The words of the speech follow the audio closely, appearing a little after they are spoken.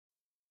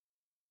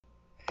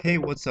Hey,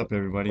 what's up,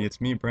 everybody?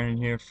 It's me, Brandon,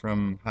 here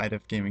from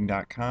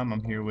HighDefGaming.com.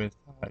 I'm here with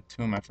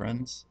two of my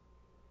friends.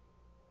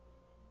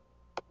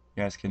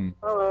 You guys can.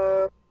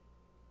 Hello,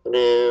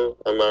 Hello,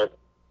 I'm Mark.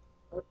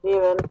 I'm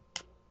Steven.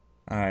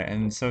 Alright,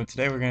 and so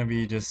today we're going to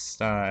be just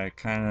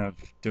kind of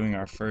doing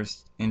our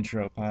first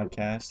intro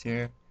podcast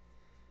here.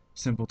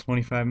 Simple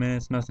 25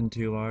 minutes, nothing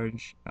too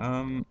large.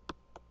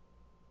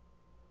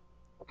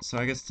 So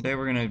I guess today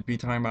we're going to be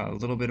talking about a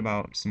little bit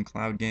about some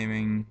cloud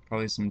gaming,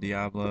 probably some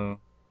Diablo.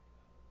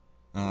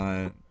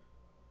 Uh,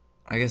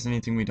 I guess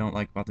anything we don't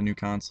like about the new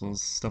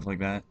consoles, stuff like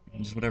that.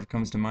 Just whatever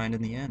comes to mind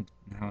in the end,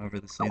 however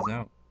this lays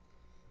out.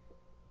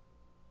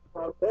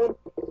 Sounds good.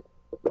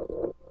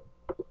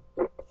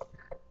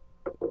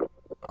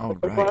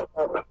 Alright.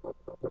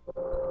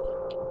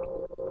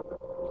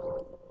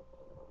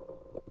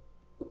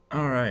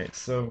 Alright,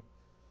 so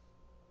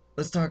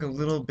let's talk a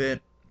little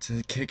bit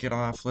to kick it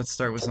off. Let's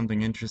start with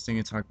something interesting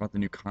and talk about the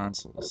new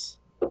consoles.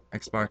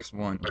 Xbox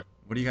One.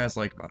 What do you guys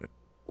like about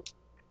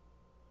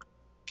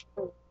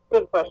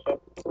Good question.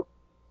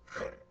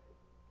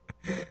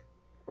 it?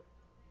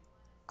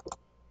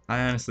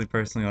 I honestly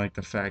personally like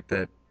the fact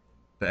that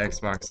the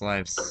Xbox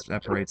Live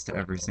separates to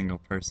every single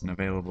person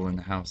available in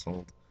the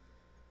household.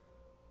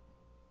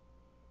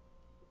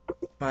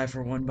 Buy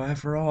for one, buy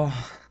for all.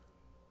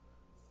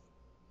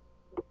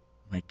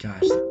 My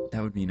gosh,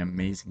 that would be an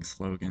amazing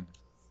slogan.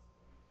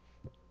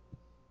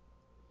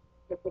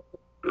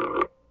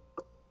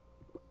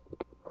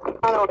 I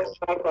kind of want to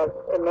check that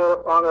it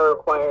no longer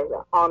requires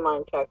an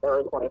online check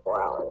every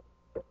 24 hours.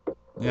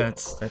 Yeah,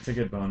 that's a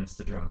good bonus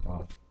to drop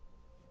off.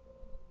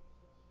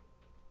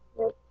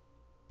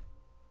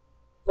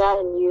 That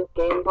and use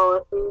game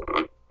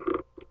policies.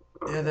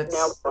 Yeah, Now,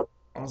 that's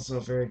also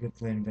a very good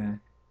thing to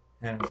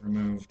have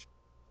removed.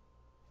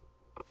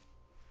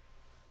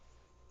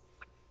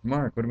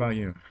 Mark, what about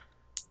you?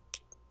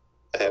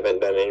 I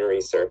haven't done any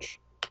research.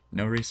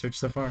 No research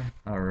so far?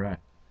 Alright.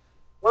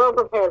 well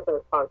prepared for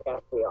this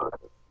podcast, to be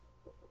honest.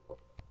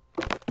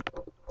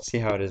 See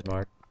how it is,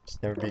 Mark.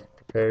 Just never be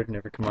prepared,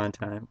 never come on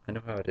time. I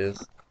know how it is.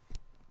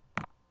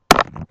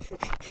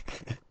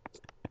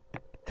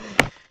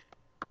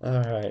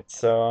 Alright,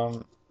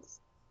 so,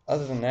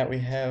 other than that, we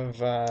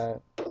have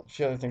a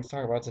few other things to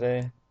talk about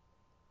today.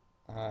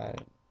 Uh,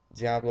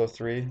 Diablo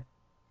 3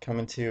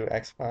 coming to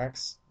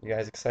Xbox. You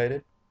guys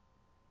excited?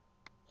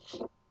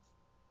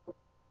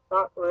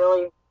 Not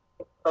really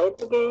played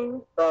the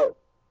game, but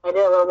I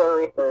did a little bit of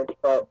research.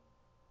 But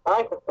I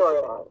like the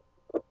storyline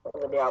of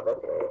the Diablo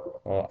series.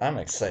 Well, I'm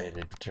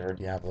excited for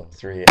Diablo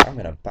 3. I'm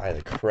gonna buy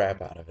the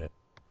crap out of it.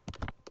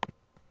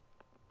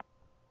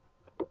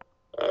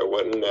 I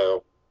wouldn't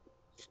know.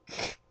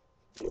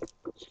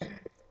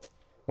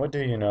 What do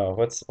you know?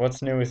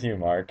 What's new with you,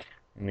 Mark,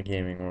 in the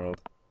gaming world?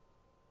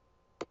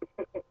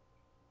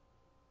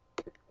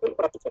 Good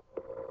question.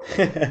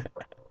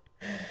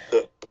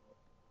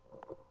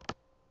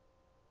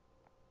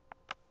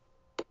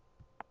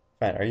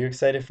 Fine. Are you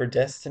excited for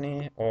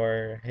Destiny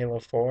or Halo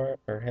 4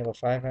 or Halo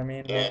 5, I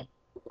mean, Yeah, Mark?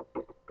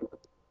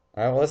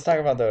 Alright, well, let's talk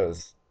about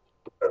those.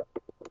 Talk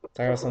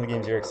about some of the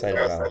games you're excited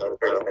I've about. done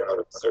a lot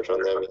of research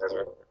on them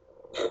either.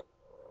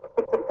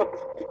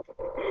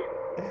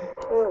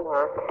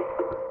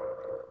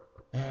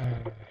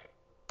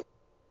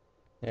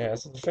 Yeah,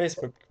 so the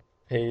Facebook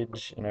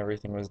page and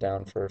everything was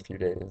down for a few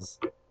days.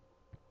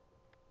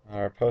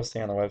 Our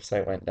posting on the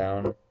website went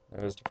down. It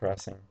was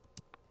depressing.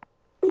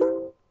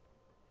 Oh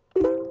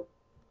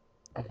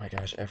my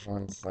gosh,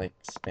 everyone's like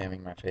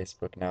spamming my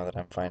Facebook now that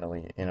I'm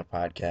finally in a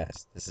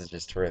podcast. This is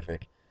just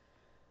terrific.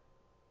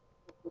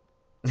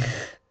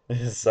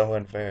 This is so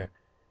unfair.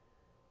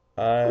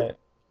 Uh,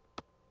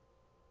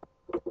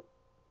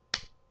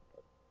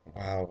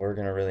 wow, we're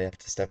gonna really have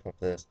to step up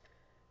this.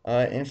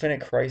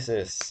 Infinite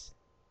Crisis.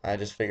 I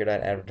just figured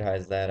I'd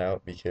advertise that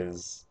out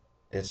because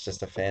it's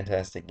just a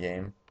fantastic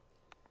game.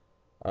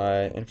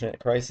 Infinite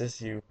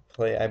Crisis, you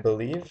play, I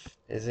believe,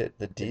 is it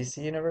the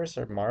DC universe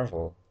or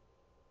Marvel?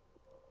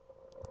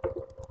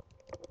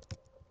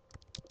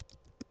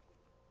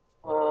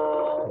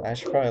 uh, I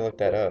should probably look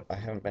that up. I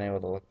haven't been able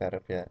to look that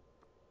up yet.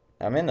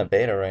 I'm in the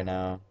beta right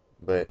now,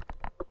 but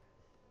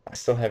I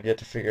still have yet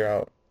to figure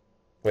out.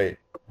 Wait,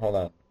 hold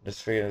on.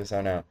 Just figure this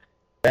out now.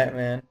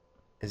 Batman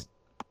is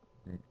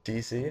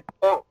DC?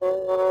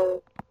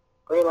 Batman,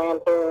 Green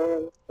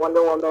Lantern,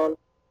 Wonder Woman.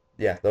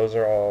 Yeah, those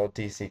are all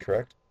DC,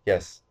 correct?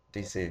 Yes,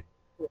 DC.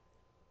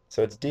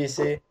 So it's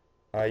DC.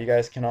 You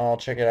guys can all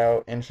check it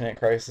out,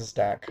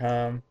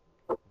 infinitecrisis.com.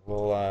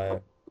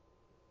 We'll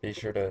be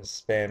sure to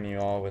spam you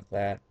all with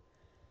that.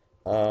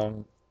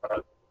 Um,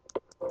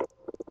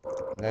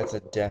 that's a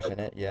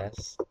definite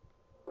yes.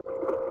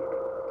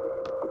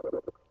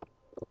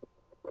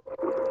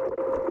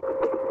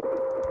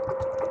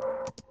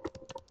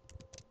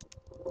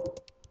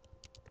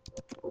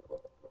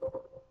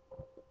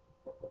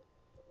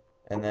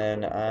 And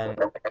then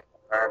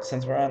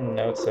since we're on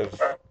notes of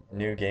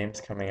new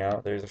games coming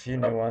out, there's a few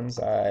new ones.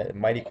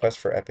 Mighty Quest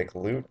for Epic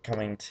Loot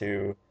coming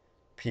to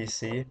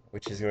PC,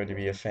 which is going to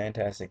be a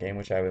fantastic game,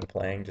 which I've been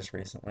playing just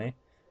recently.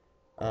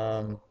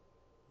 Um,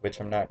 which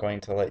I'm not going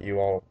to let you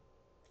all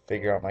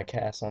figure out my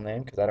castle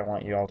name because I don't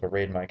want you all to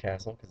raid my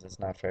castle because it's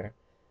not fair.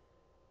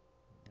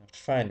 You have to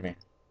find me.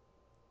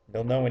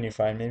 You'll know when you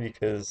find me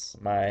because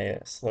my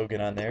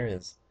slogan on there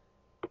is,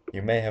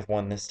 "You may have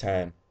won this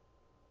time,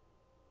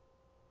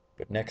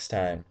 but next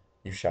time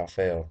you shall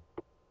fail."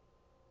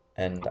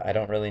 And I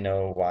don't really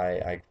know why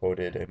I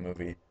quoted a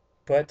movie,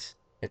 but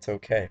it's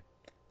okay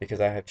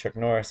because I have Chuck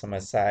Norris on my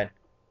side,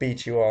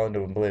 beat you all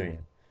into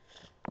oblivion.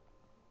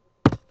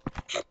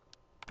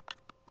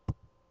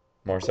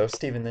 More so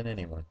Steven than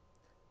anyone.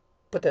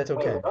 But that's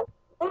Wait, okay.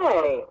 what?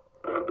 Hey,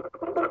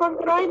 what the fuck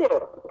did I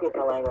do? Excuse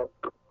my language.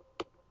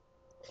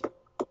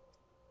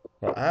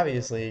 Well,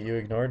 obviously you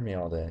ignored me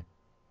all day.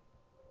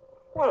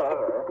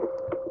 Whatever.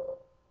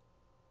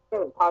 You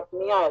didn't talk to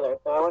me either,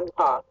 so I wouldn't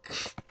talk.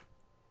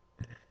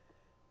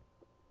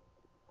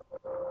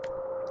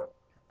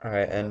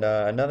 Alright, and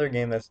another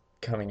game that's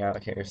coming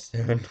out here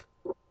soon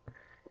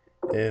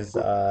is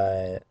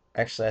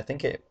actually I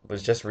think it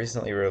was just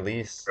recently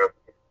released,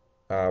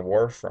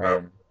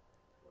 Warframe.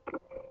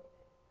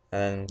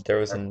 And there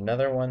was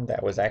another one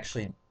that was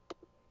actually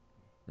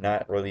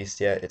not released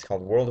yet. It's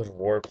called World of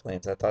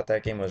Warplanes. I thought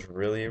that game was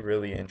really,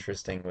 really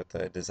interesting with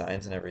the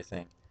designs and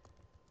everything.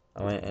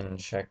 I went and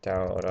checked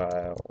out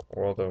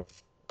World of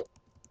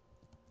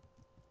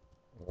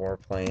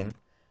Warplane a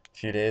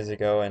few days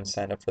ago and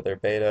signed up for their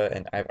beta,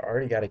 and I've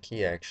already got a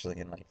key actually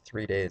in like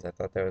 3 days. I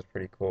thought that was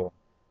pretty cool.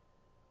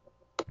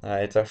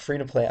 It's a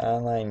free-to-play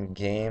online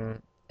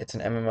game. It's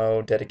an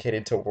MMO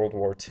dedicated to World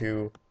War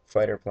II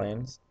fighter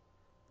planes,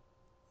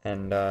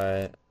 and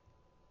I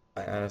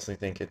honestly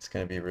think it's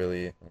going to be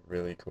really,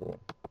 really cool.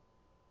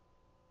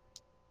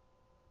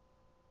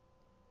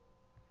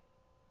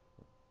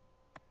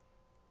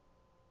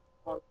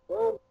 Sounds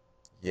good.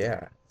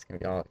 Yeah, it's gonna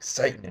be all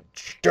exciting and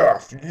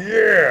stuff.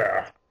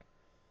 Yeah!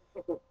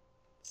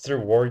 It's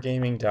through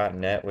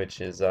wargaming.net,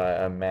 which is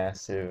a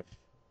massive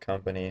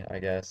company, I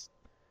guess.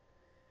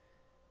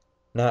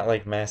 Not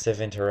like Massive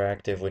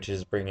Interactive, which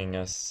is bringing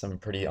us some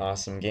pretty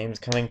awesome games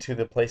coming to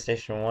the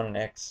PlayStation 1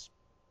 and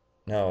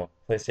no,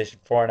 PlayStation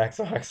 4 and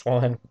Xbox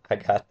One. I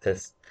got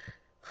this.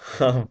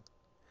 Um,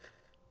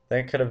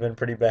 that could have been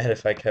pretty bad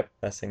if I kept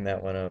messing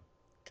that one up,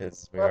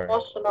 because we are.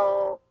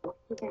 Professional.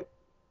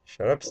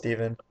 Shut up,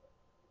 Steven.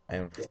 I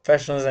am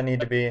professional as I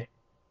need to be.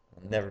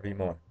 I'll never be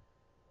more.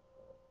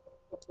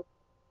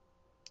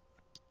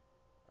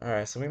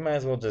 Alright, so we might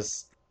as well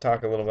just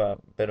talk a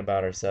bit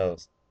about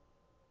ourselves.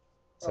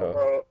 So,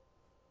 Okay.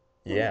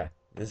 yeah,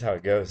 this is how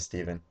it goes,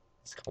 Steven.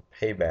 It's called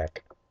Payback.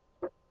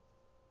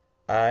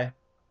 I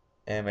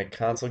am a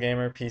console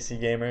gamer, PC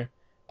gamer.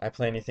 I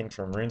play anything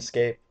from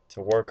RuneScape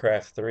to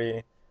Warcraft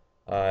 3,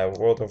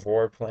 World of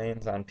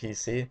Warplanes on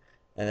PC,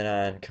 and then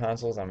on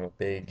consoles, I'm a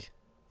big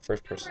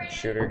first-person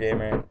shooter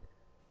gamer.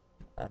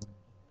 I'm,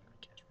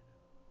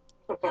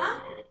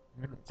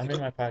 I'm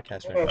in my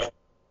podcast right now.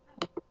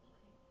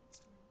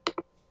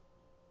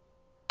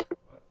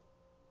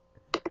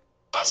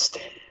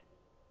 Busted.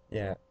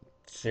 Yeah,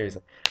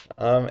 seriously.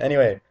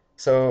 Anyway,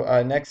 so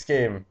next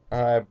game,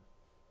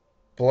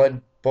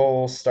 Blood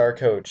Bowl Star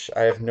Coach.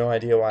 I have no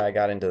idea why I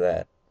got into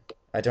that.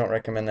 I don't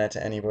recommend that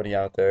to anybody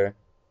out there.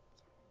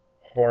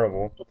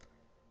 Horrible.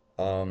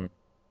 Um,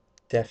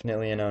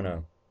 Definitely a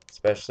no-no,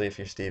 especially if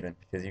you're Steven,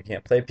 because you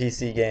can't play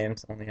PC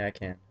games. Only I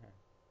can.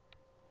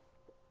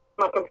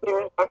 My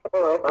computer is stuck in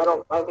my life. I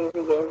don't play PC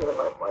games in the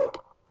first place.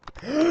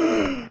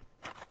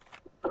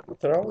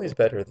 They're always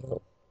better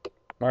though.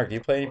 Mark, do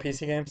you play any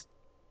PC games?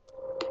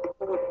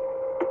 This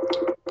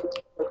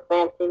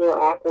fancy new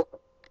Apple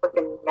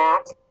freaking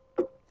Mac.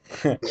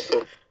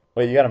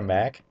 Wait, you got a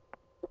Mac?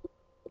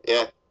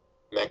 Yeah,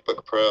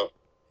 MacBook Pro.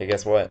 Hey,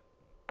 guess what?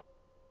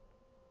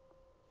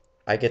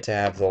 I get to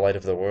have the light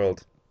of the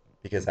world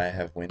because I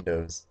have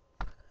Windows.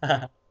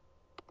 I'm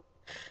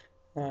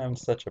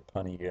such a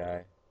punny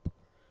guy.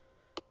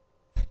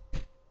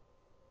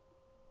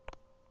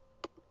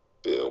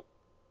 Boo.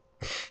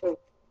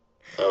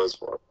 That was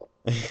horrible.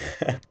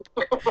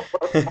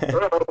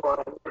 Really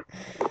one.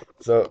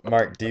 So,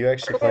 Mark, do you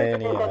actually play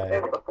any I've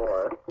been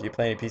before. do you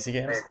play any PC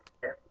games?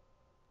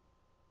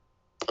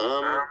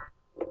 Um,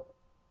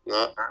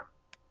 not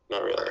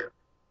really.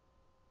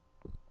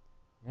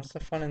 What's the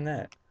fun in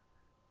that?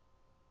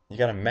 You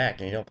got a Mac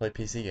and you don't play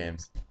PC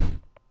games.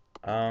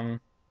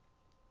 Um,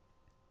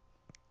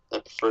 I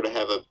prefer to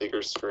have a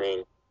bigger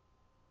screen.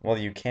 well,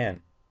 you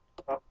can.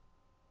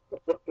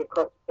 Just get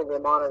close to the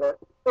monitor.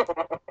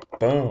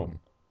 Boom.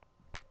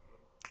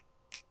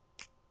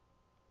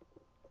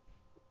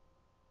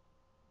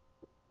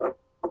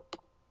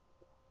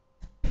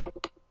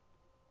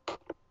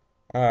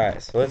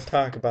 Alright, so let's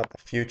talk about the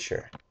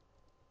future.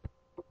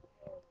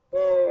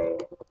 Yay.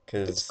 It's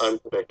Because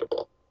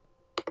unpredictable.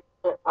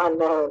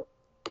 Unknown.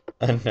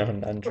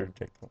 unknown,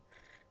 unpredictable.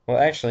 Well,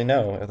 actually,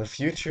 no. The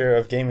future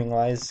of gaming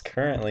lies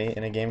currently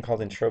in a game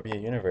called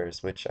Entropia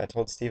Universe, which I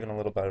told Steven a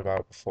little bit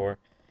about before.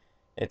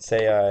 It's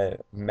a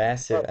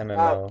massive What's that?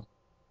 MMO,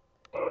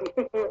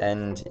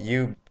 and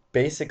you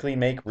basically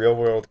make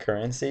real-world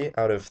currency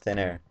out of thin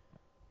air.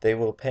 They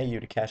will pay you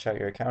to cash out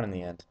your account in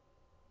the end.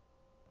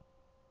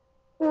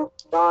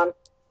 Gone.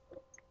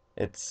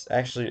 It's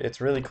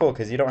really cool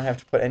because you don't have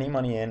to put any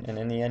money in, and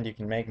in the end you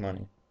can make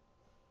money.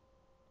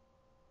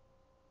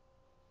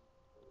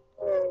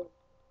 Mm.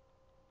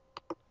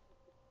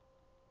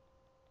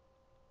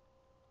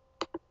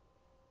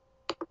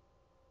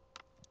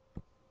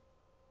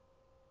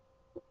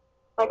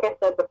 Like I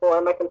said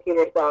before, my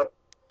computer's down,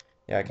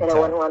 Yeah, I can and it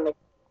wouldn't tell. run the.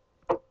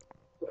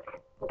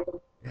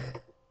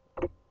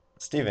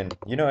 Steven,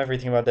 you know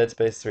everything about Dead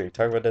Space 3.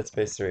 Talk about Dead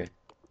Space 3.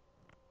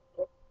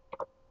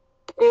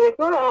 Dude, if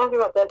you want to ask me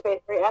about Dead Space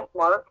 3, ask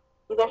Mark.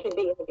 He's actually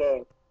beating the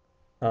game.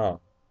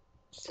 Oh,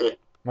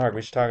 Mark,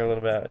 we should talk a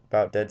little bit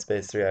about Dead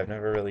Space 3. I've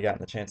never really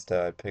gotten the chance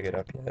to pick it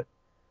up yet.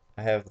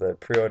 I have the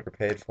pre-order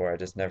paid for, I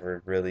just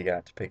never really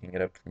got to picking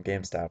it up from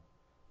GameStop.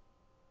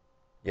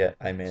 Yet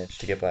I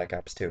managed to get Black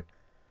Ops 2.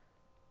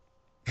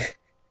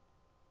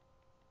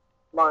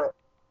 Mark.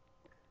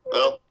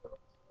 Well,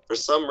 for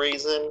some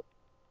reason,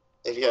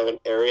 if you have an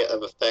area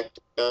of effect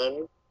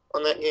gun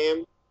on that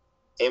game,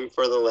 aim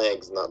for the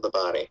legs, not the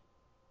body.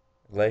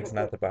 Legs,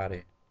 not the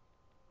body.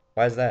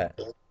 Why is that?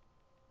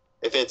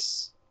 If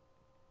it's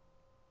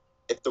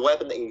if the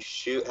weapon that you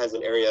shoot has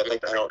an area of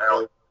effect, I don't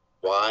know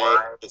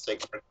why. It's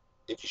like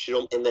if you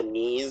shoot them in the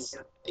knees,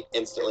 it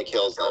instantly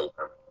kills them.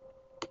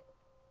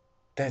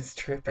 That's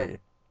trippy.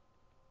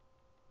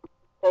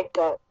 Take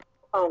that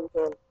punch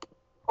and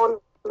whole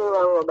new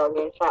level about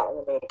getting shot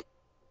in the knee.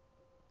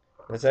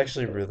 That's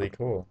actually really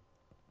cool.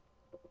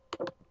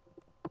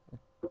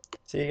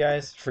 See you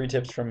guys, free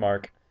tips from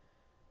Mark.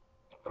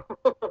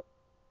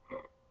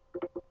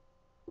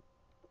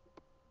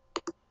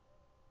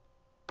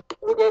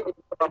 We did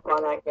stuff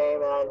on that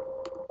game, and I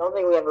don't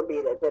think we ever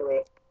beat it, did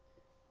we?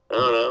 I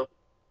don't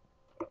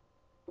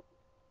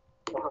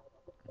know.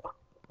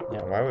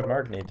 Yeah, why would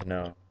Mark need to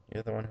know?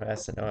 You're the one who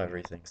has to know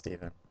everything,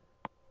 Steven.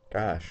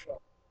 Gosh.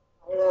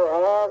 I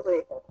know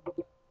everything.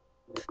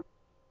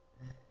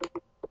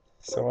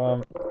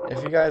 So,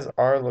 if you guys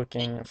are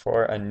looking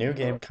for a new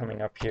game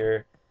coming up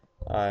here,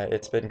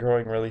 it's been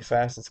growing really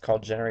fast. It's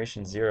called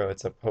Generation Zero.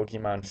 It's a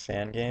Pokemon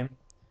fan game.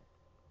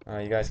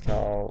 You guys can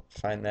all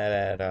find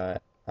that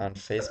at on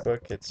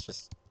Facebook. It's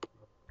just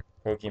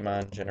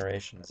Pokemon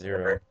Generation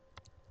Zero.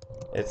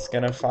 It's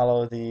gonna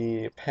follow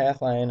the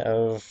path line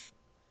of,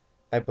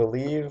 I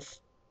believe,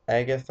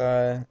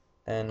 Agatha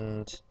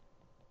and,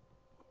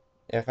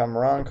 if I'm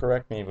wrong,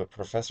 correct me, but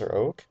Professor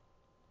Oak.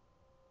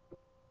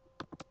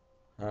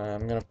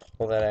 I'm gonna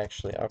pull that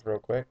actually up real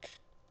quick,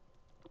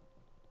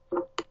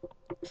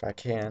 if I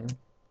can,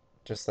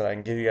 just so that I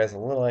can give you guys a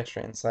little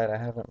extra insight. I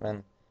haven't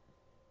been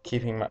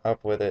keeping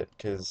up with it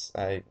because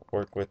I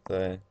work with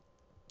the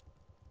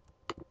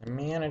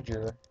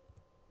manager.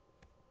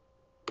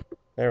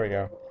 There we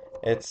go.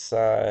 It's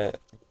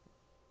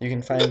you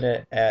can find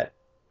it at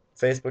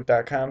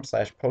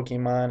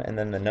facebook.com/Pokemon and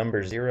then the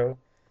number zero.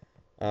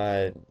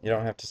 You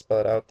don't have to spell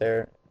it out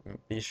there.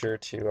 Be sure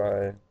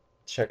to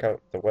check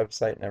out the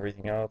website and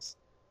everything else.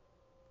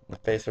 The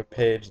Facebook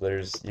page,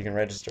 you can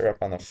register up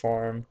on the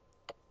forum,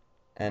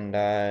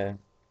 and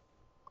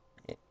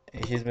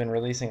he's been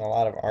releasing a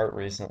lot of art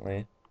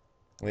recently,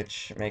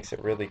 which makes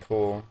it really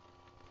cool.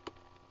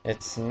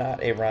 It's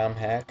not a ROM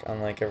hack,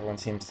 unlike everyone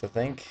seems to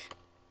think.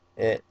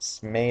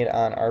 It's made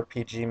on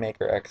RPG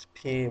Maker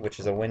XP, which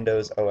is a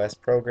Windows OS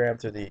program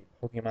through the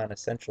Pokemon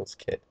Essentials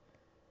kit.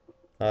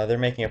 They're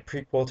making a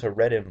prequel to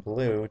Red and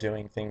Blue,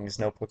 doing things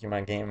no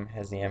Pokemon game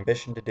has the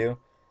ambition to do.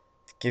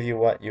 Give you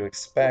what you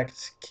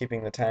expect,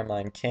 keeping the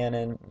timeline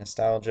canon,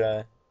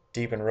 nostalgia,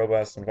 deep and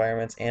robust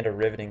environments, and a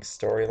riveting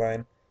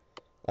storyline.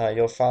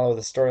 You'll follow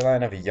the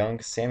storyline of a young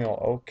Samuel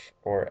Oak,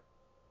 or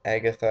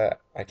Agatha,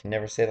 I can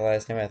never say the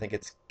last name, I think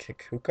it's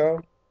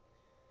Kikuko,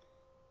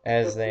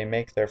 as they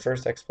make their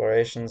first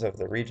explorations of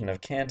the region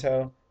of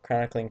Kanto.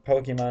 Chronicling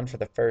Pokemon for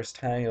the first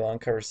time, you'll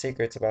uncover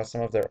secrets about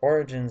some of their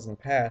origins and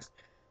past,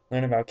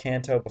 learn about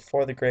Kanto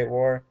before the Great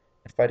War,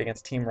 and fight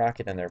against Team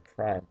Rocket in their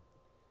prime.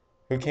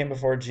 Who came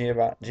before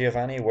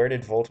Giovanni? Where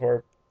did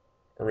Voltorb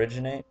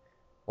originate?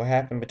 What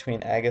happened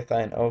between Agatha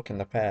and Oak in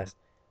the past?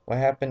 What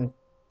happened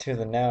to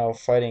the now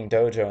fighting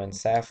dojo in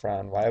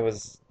Saffron? Why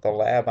was the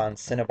lab on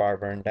Cinnabar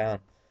burned down?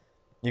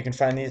 You can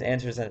find these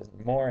answers and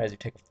more as you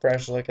take a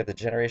fresh look at the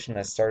generation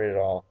that started it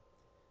all.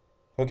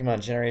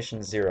 Pokemon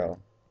Generation Zero.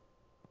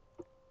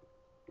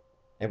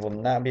 It will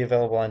not be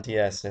available on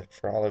DS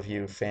for all of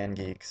you fan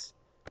geeks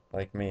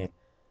like me.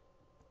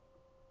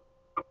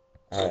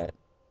 Uh,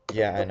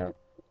 yeah, I know.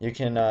 You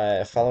can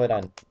follow it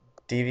on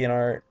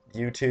DeviantArt,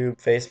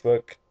 YouTube,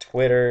 Facebook,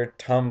 Twitter,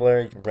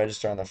 Tumblr. You can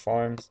register on the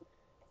forums.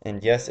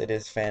 And yes, it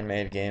is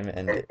fan-made game,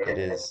 and it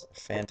is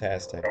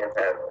fantastic.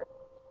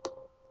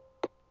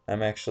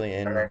 I'm actually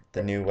in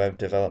the new web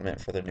development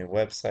for the new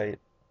website.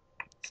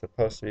 It's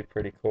supposed to be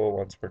pretty cool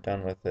once we're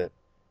done with it.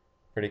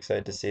 Pretty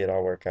excited to see it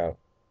all work out.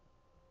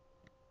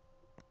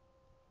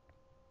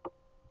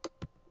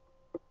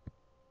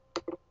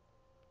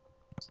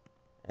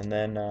 And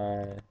then,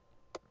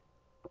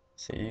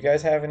 so you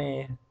guys have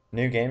any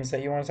new games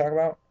that you want to talk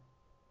about?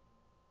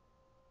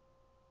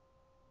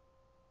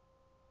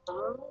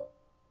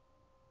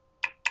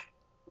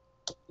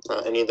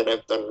 Not any that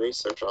I've done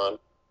research on.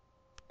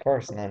 Of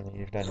course, none that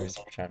you've done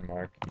research on,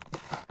 Mark.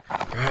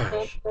 Saints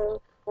Gosh.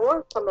 Row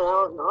 4 coming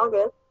out in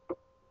August.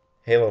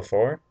 Halo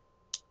 4?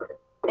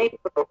 Saints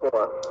Row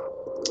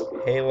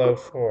 4. Halo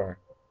 4.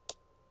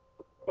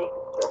 Saints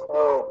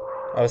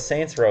Row. Oh,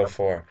 Saints Row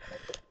 4.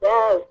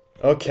 Yes.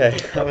 Okay,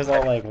 I was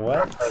all like,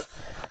 what?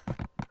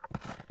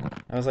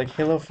 I was like,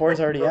 Halo 4 is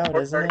already out,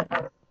 isn't it?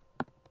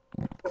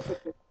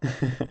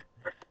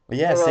 But I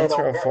yeah, really Saints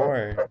don't Row know.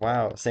 4.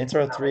 Wow. Saints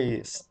Row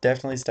 3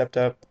 definitely stepped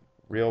up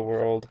real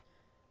world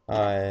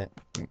uh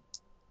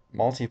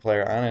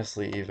multiplayer,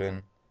 honestly,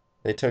 even.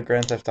 They took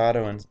Grand Theft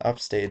Auto and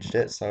upstaged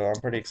it, so I'm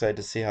pretty excited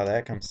to see how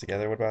that comes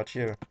together. What about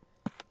you?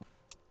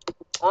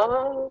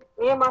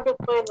 Me and Marcus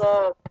played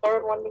the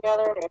third one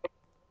together, and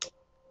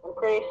I'm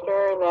pretty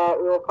sure that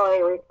we will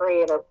probably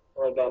recreate our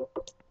again.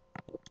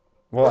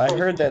 Well, I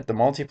heard that the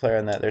multiplayer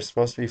in that there's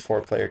supposed to be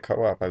four-player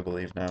co-op, I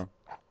believe now.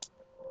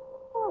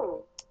 Hmm.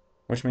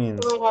 Which We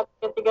means, might have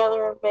to get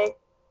together and make.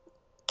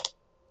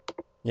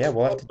 yeah,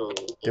 we'll have to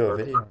do a Or-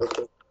 video.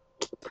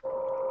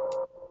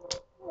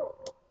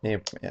 Yeah,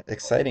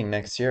 exciting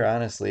next year,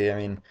 honestly. I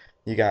mean,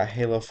 you got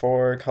Halo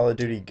 4, Call of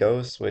Duty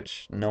Ghosts,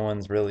 which no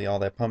one's really all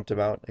that pumped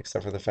about,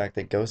 except for the fact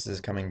that Ghost is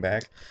coming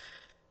back.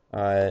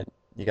 Uh,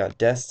 you got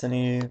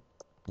Destiny,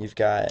 you've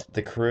got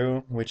The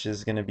Crew, which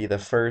is going to be the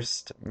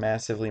first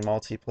massively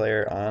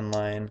multiplayer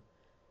online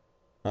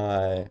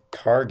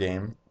car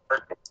game,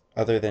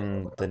 other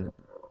than the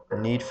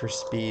Need for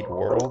Speed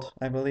World,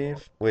 I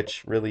believe,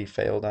 which really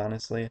failed,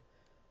 honestly.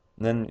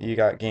 And then you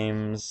got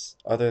games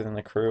other than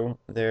The Crew.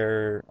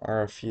 There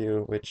are a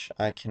few which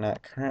I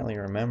cannot currently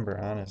remember,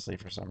 honestly,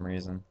 for some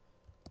reason.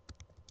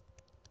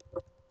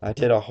 I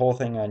did a whole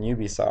thing on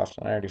Ubisoft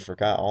and I already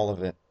forgot all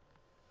of it.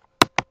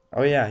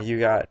 Oh yeah, you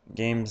got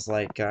games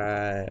like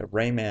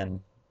Rayman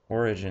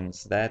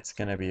Origins. That's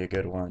gonna be a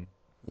good one.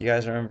 You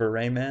guys remember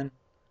Rayman?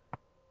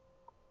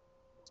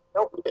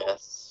 Nope.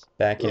 Yes.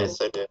 Back in it,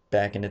 Yes, I do.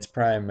 back in its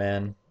prime,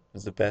 man. It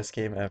was the best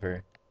game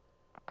ever.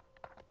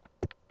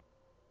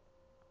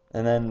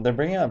 And then they're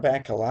bringing out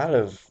back a lot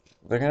of.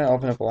 They're gonna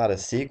open up a lot of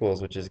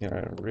sequels, which is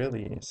gonna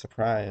really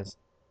surprise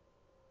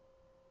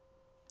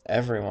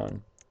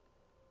everyone.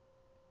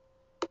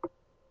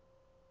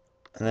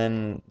 And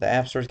then the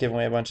App Store's giving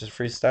away a bunch of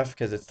free stuff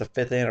because it's the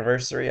fifth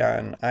anniversary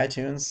on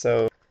iTunes.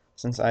 So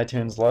since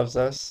iTunes loves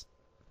us,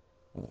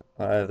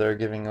 they're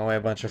giving away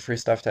a bunch of free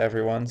stuff to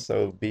everyone.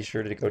 So be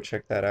sure to go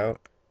check that out.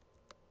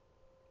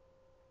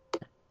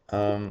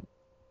 Um,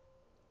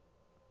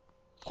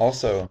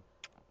 Also,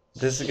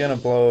 this is gonna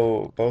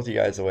blow both you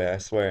guys away, I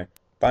swear.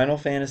 Final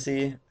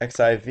Fantasy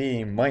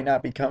XIV might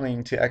not be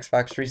coming to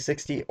Xbox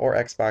 360 or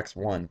Xbox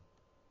One.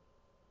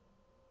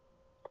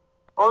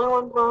 Only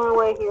one going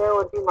away here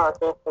would be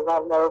Marcus, because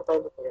I've never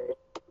played the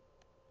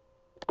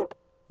series.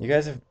 You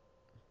guys have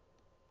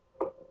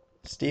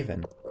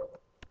Steven.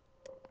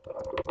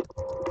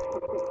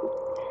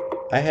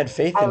 I had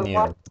faith in I've you.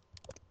 watched,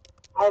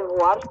 I've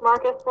watched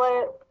Marcus play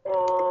it,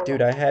 and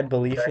Dude, I had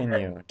belief in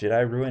you. Did I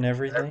ruin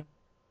everything?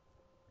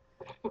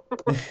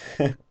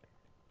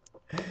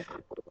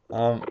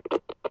 Um,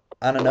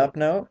 on an up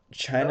note,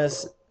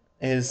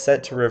 is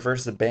set to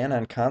reverse the ban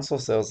on console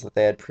sales that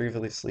they had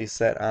previously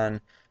set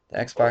on the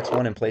Xbox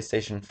One and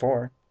PlayStation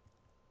 4.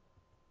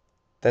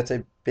 That's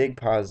a big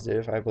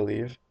positive, I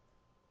believe.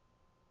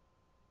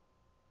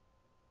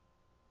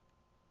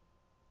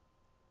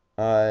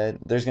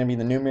 There's going to be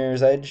the new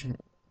Mirror's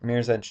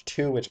Edge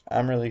 2, which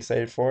I'm really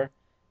excited for.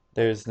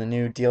 There's the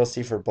new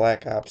DLC for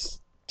Black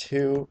Ops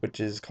 2, which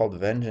is called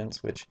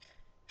Vengeance, which,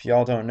 if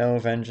y'all don't know,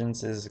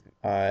 Vengeance is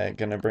going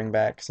to bring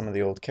back some of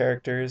the old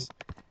characters.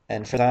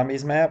 And for the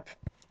Zombies map,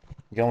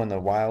 go in the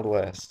Wild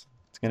West.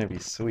 It's going to be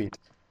sweet.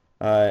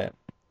 Uh,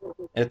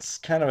 it's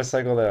kind of a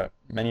cycle that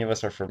many of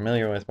us are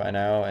familiar with by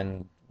now,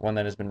 and one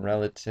that has been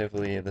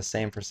relatively the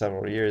same for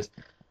several years.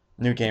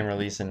 New game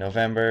release in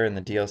November, and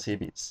the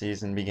DLC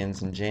season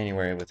begins in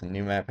January with a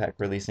new map pack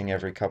releasing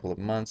every couple of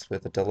months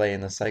with a delay in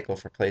the cycle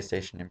for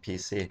PlayStation and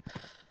PC.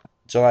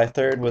 July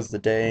 3rd was the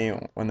day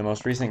when the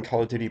most recent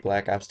Call of Duty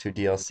Black Ops 2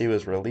 DLC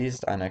was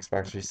released on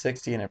Xbox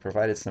 360, and it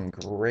provided some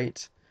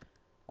great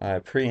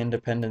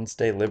pre-Independence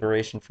Day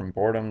liberation from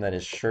boredom that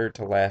is sure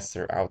to last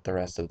throughout the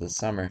rest of the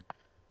summer.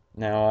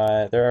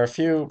 Now, there are a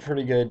few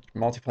pretty good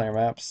multiplayer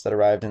maps that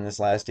arrived in this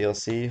last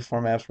DLC. 4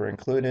 maps were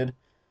included.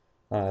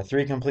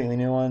 3 completely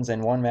new ones,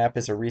 and 1 map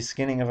is a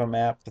reskinning of a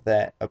map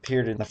that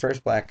appeared in the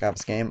first Black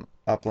Ops game,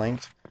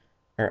 Uplinked.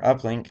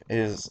 Uplink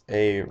is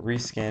a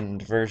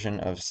reskinned version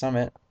of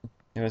Summit.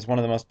 It was one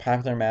of the most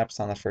popular maps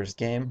on the first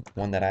game,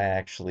 one that I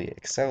actually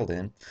excelled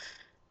in.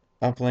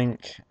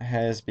 Uplink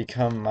has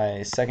become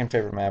my second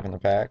favorite map in the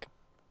pack.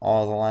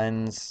 All the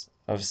lines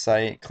of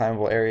sight,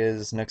 climbable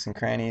areas, nooks and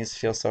crannies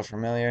feel so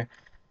familiar,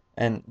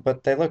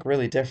 but they look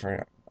really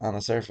different on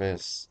the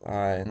surface.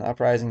 In the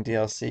Uprising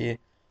DLC,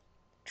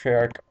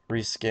 Treyarch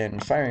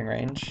reskinned Firing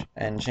Range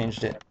and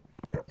changed it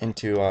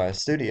into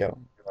Studio.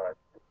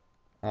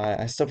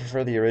 I still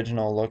prefer the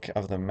original look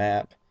of the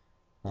map.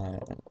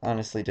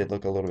 Honestly did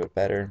look a little bit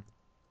better.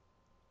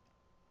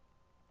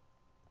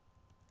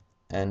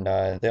 And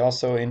they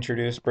also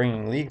introduced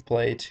bringing League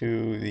play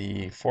to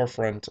the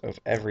forefront of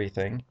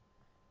everything,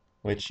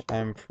 which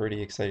I'm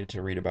pretty excited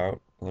to read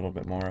about a little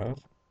bit more of.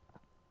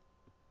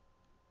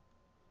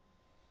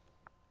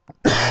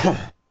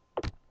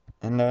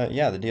 And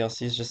yeah, the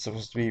DLC is just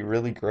supposed to be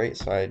really great,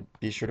 so I'd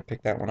be sure to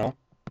pick that one up.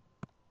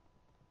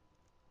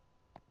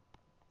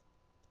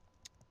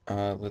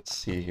 Let's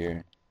see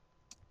here.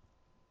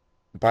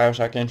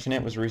 BioShock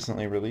Infinite was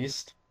recently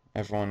released.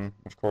 Everyone,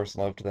 of course,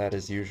 loved that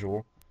as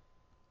usual.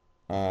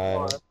 Uh,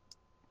 Or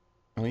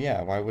well,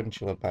 yeah, why wouldn't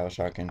you love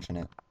BioShock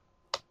Infinite?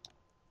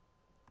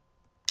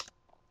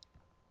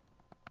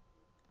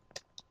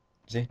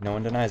 See, no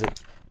one denies it.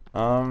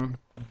 Um,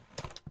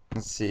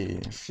 let's see,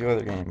 a few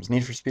other games.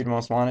 Need for Speed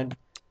Most Wanted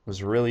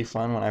was really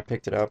fun when I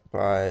picked it up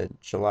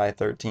July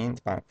 13th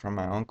from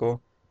my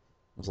uncle.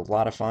 It was a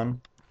lot of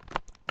fun.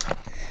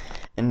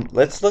 And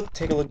let's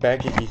take a look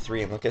back at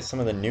E3 and look at some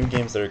of the new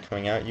games that are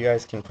coming out. You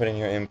guys can put in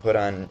your input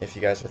on if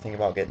you guys are thinking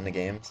about getting the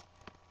games.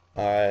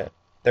 Uh,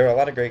 there were a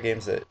lot of great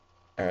games that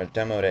are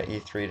demoed at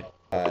E3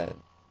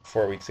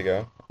 4 weeks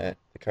ago at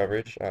the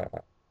coverage.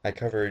 I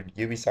covered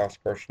Ubisoft's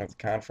portion of the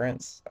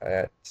conference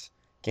at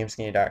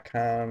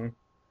GameSkinny.com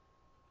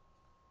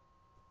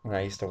when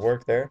I used to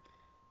work there.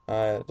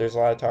 There's a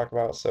lot to talk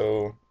about.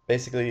 So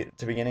basically,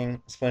 to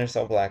beginning, Splinter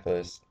Cell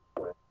Blacklist.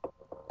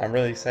 I'm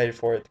really excited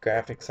for it. The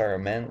graphics are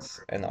immense,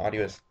 and the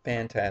audio is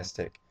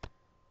fantastic.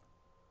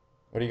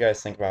 What do you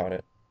guys think about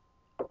it?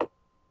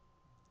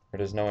 Or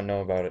does no one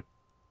know about it?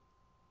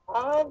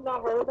 I've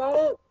not heard about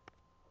it.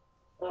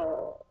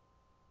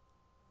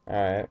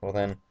 Alright, well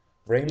then,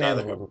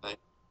 Neither.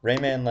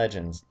 Rayman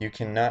Legends. You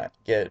cannot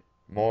get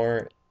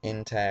more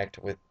intact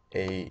with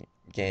a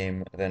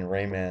game than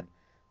Rayman.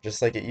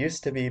 Just like it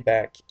used to be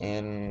back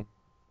in,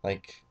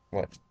 like,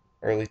 what,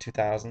 early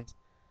 2000s?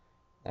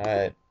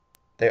 Uh,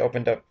 they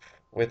opened up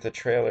with a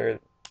trailer.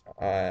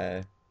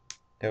 Uh,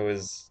 it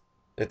was,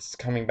 it's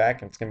coming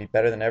back and it's gonna be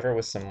better than ever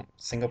with some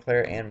single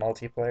player and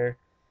multiplayer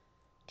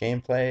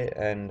gameplay.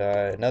 And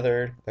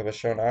another that was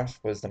shown off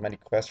was the Mighty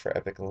Quest for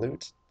Epic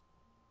Loot.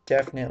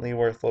 Definitely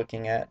worth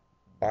looking at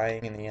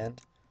buying in the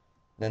end.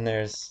 Then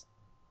there's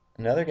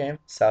another game,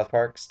 South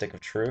Park: Stick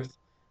of Truth.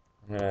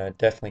 I'm gonna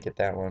definitely get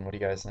that one. What do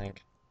you guys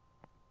think?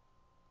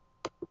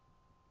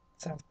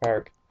 South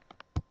Park.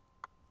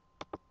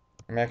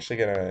 I'm actually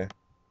gonna,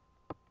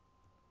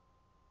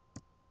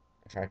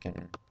 if I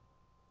can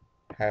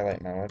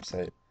highlight my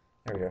website.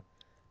 There we go.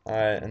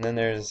 And then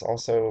there's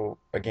also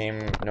a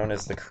game known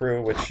as The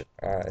Crew, which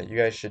you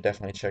guys should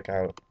definitely check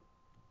out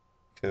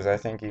because I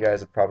think you guys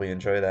would probably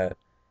enjoy that.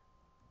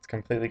 It's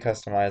completely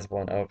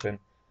customizable and open.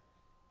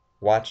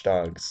 Watch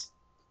Dogs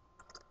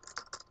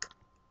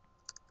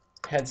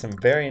had some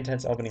very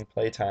intense opening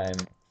playtime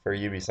for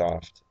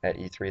Ubisoft at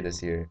E3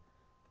 this year.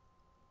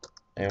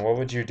 And what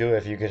would you do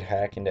if you could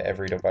hack into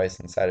every device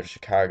inside of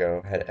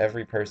Chicago, had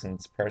every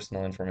person's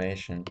personal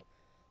information,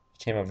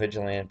 became a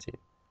vigilante?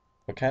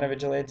 What kind of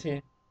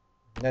vigilante?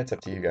 That's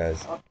up to you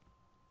guys.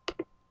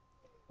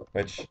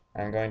 Which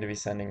I'm going to be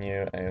sending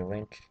you a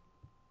link,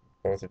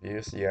 both of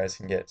you, so you guys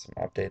can get some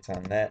updates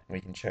on that.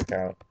 We can check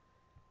out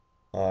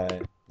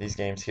these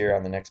games here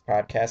on the next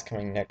podcast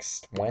coming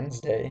next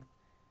Wednesday.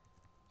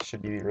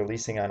 Should be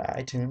releasing on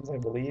iTunes, I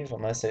believe,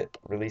 unless it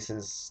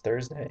releases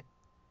Thursday.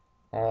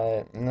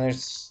 And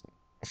there's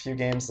a few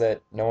games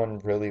that no one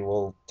really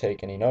will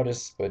take any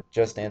notice, but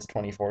Just Dance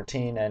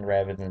 2014 and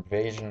Rabbids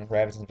Invasion.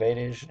 Rabbids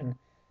Invasion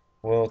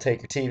will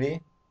take your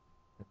TV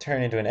and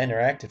turn into an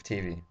interactive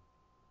TV.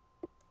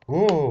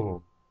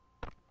 Ooh,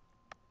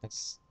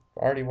 that's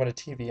already what a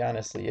TV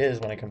honestly is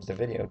when it comes to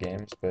video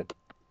games, but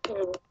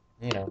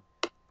you know.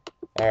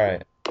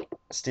 Alright,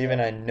 Steven,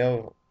 I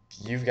know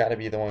you've got to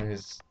be the one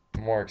who's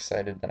more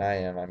excited than I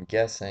am, I'm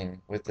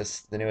guessing, with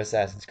the new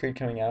Assassin's Creed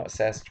coming out,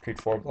 Assassin's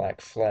Creed 4 Black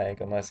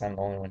Flag, unless I'm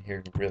the only one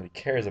here who really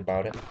cares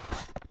about it.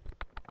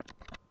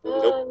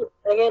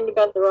 Again, you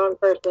got the wrong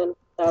person.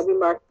 That would be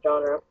Mark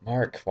Genre.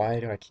 Mark, why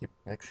do I keep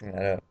mixing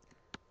that up?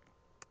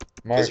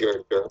 Because Mark, you're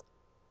a girl.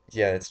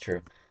 yeah, that's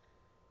true.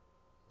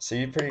 So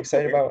you pretty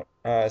excited about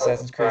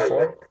Assassin's Creed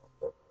 4?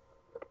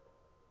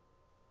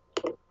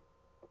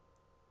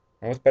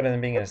 And what's better than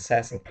being an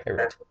assassin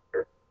pirate?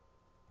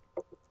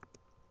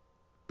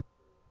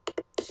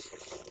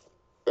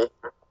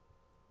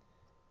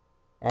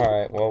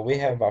 Alright, well, we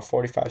have about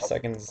 45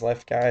 seconds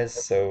left, guys,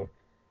 so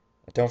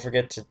don't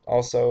forget to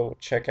also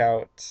check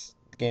out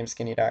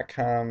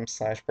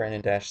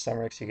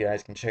gameskinny.com/Brandon-Summerix. You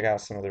guys can check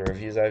out some of the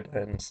reviews I've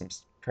done, some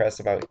press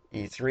about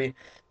E3.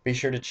 Be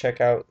sure to check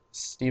out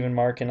Stephen,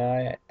 Mark, and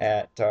I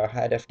at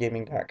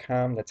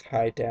highdefgaming.com. That's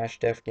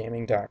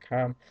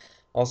high-defgaming.com.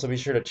 Also, be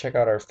sure to check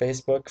out our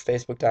Facebook,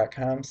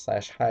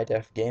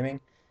 facebook.com/highdefgaming,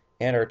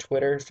 and our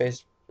Twitter,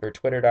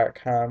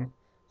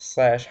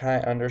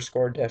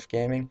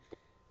 twitter.com/high_defgaming.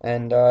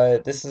 And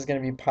this is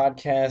going to be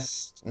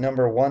podcast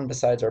number 1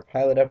 besides our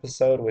pilot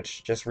episode,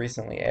 which just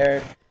recently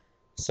aired.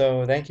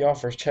 So thank you all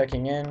for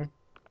checking in.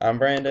 I'm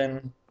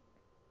Brandon,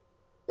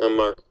 I'm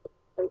Mark.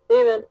 I'm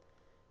Steven.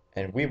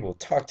 and we will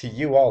talk to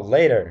you all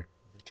later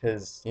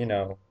because,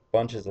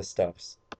 bunches of stuffs.